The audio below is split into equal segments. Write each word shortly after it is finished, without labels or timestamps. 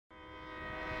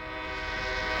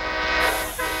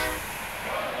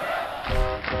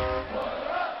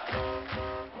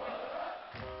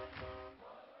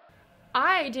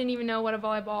didn't even know what a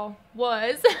volleyball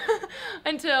was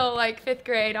until like 5th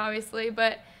grade, obviously.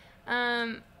 But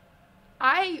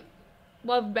I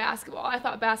loved basketball. I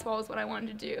thought basketball was what I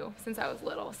wanted to do since I was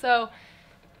little. So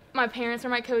my parents were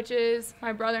my coaches.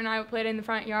 My brother and I played in the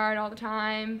front yard all the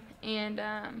time. And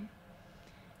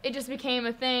it just became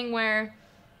a thing where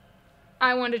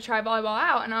I wanted to try volleyball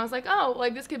out. And I was like, oh,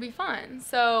 like this could be fun.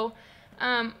 So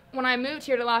when I moved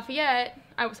here to Lafayette,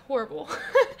 I was horrible,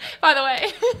 by the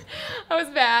way. I was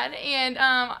bad. And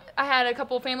I had a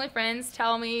couple of family friends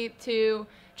tell me to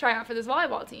try out for this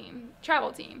volleyball team,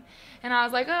 travel team. And I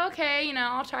was like, oh, okay, you know,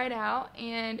 I'll try it out.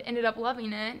 And ended up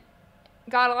loving it.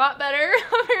 Got a lot better,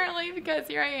 apparently, because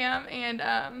here I am.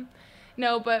 And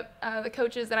no, but the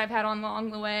coaches that I've had on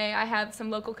along the way, I have some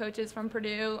local coaches from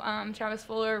Purdue, Travis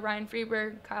Fuller, Ryan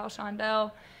Freeberg, Kyle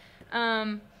Shondell.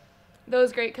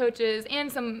 Those great coaches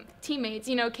and some teammates.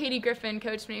 You know, Katie Griffin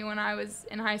coached me when I was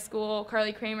in high school.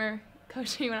 Carly Kramer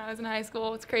coached me when I was in high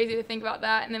school. It's crazy to think about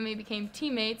that. And then we became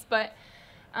teammates. But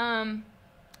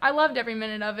I loved every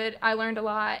minute of it. I learned a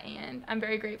lot, and I'm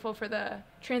very grateful for the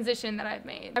transition that I've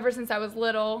made. Ever since I was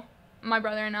little, my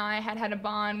brother and I had a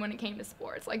bond when it came to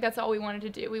sports. Like, that's all we wanted to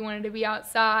do. We wanted to be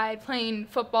outside playing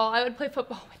football. I would play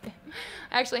football with him.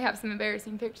 I actually have some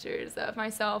embarrassing pictures of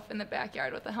myself in the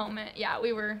backyard with a helmet. Yeah,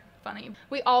 we were funny.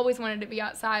 We always wanted to be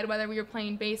outside, whether we were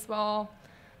playing baseball,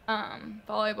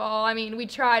 volleyball. I mean, we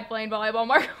tried playing volleyball.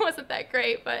 Mark wasn't that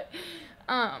great, but,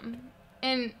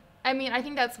 and I mean, I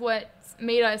think that's what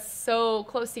made us so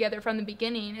close together from the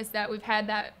beginning, is that we've had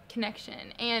that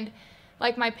connection. And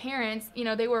like my parents, you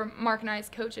know, they were Mark and I's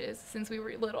coaches since we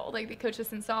were little. Like, they coached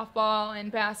us in softball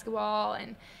and basketball,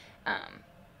 and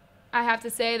I have to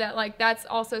say that, like, that's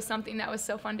also something that was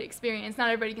so fun to experience. Not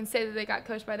everybody can say that they got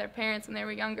coached by their parents when they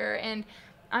were younger, and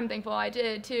I'm thankful I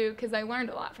did too, because I learned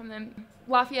a lot from them.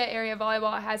 Lafayette area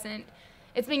volleyball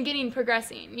it's been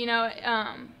progressing, you know.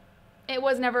 It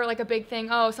was never like a big thing,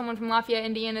 oh, someone from Lafayette,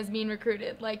 Indiana is being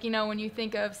recruited. Like, you know, when you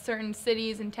think of certain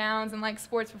cities and towns and like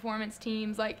sports performance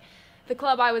teams, like the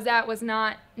club I was at was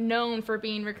not known for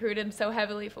being recruited so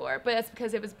heavily for, but that's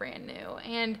because it was brand new.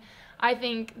 And I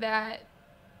think that,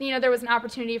 you know, there was an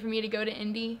opportunity for me to go to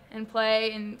Indy and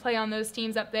play on those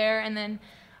teams up there. And then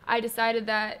I decided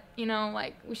that, you know,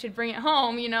 like, we should bring it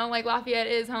home, you know, like Lafayette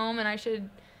is home, and I should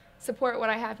support what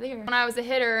I have there. When I was a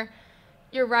hitter,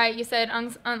 you're right, you said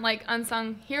like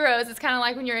unsung heroes. It's kind of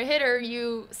like when you're a hitter,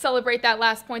 you celebrate that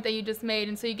last point that you just made,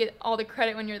 and so you get all the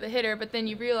credit when you're the hitter, but then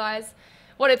you realize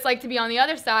what it's like to be on the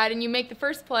other side, and you make the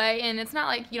first play, and it's not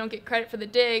like you don't get credit for the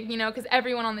dig, you know, because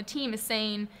everyone on the team is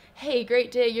saying, hey,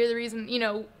 great dig, you're the reason, you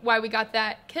know, why we got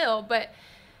that kill. But,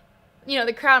 you know,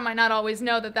 the crowd might not always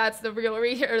know that that's the real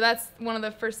reason, or that's one of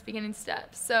the first beginning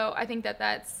steps. So I think that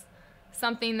that's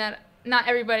something that not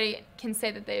everybody can say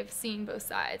that they've seen both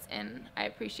sides, and I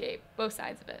appreciate both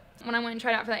sides of it. When I went and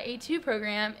tried out for that A2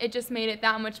 program, it just made it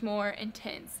that much more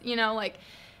intense. You know, like,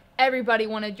 everybody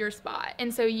wanted your spot,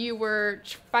 and so you were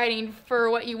fighting for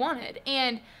what you wanted.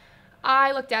 And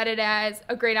I looked at it as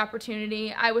a great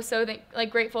opportunity. I was so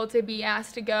grateful to be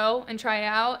asked to go and try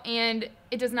out, and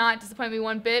it does not disappoint me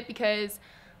one bit, because,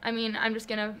 I mean, I'm just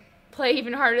gonna play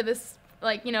even harder this,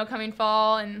 like, you know, coming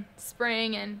fall and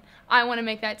spring, and I want to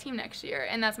make that team next year,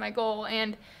 and that's my goal.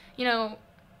 And, you know,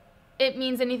 it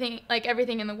means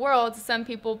everything in the world to some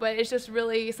people, but it's just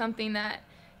really something that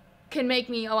can make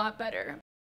me a lot better.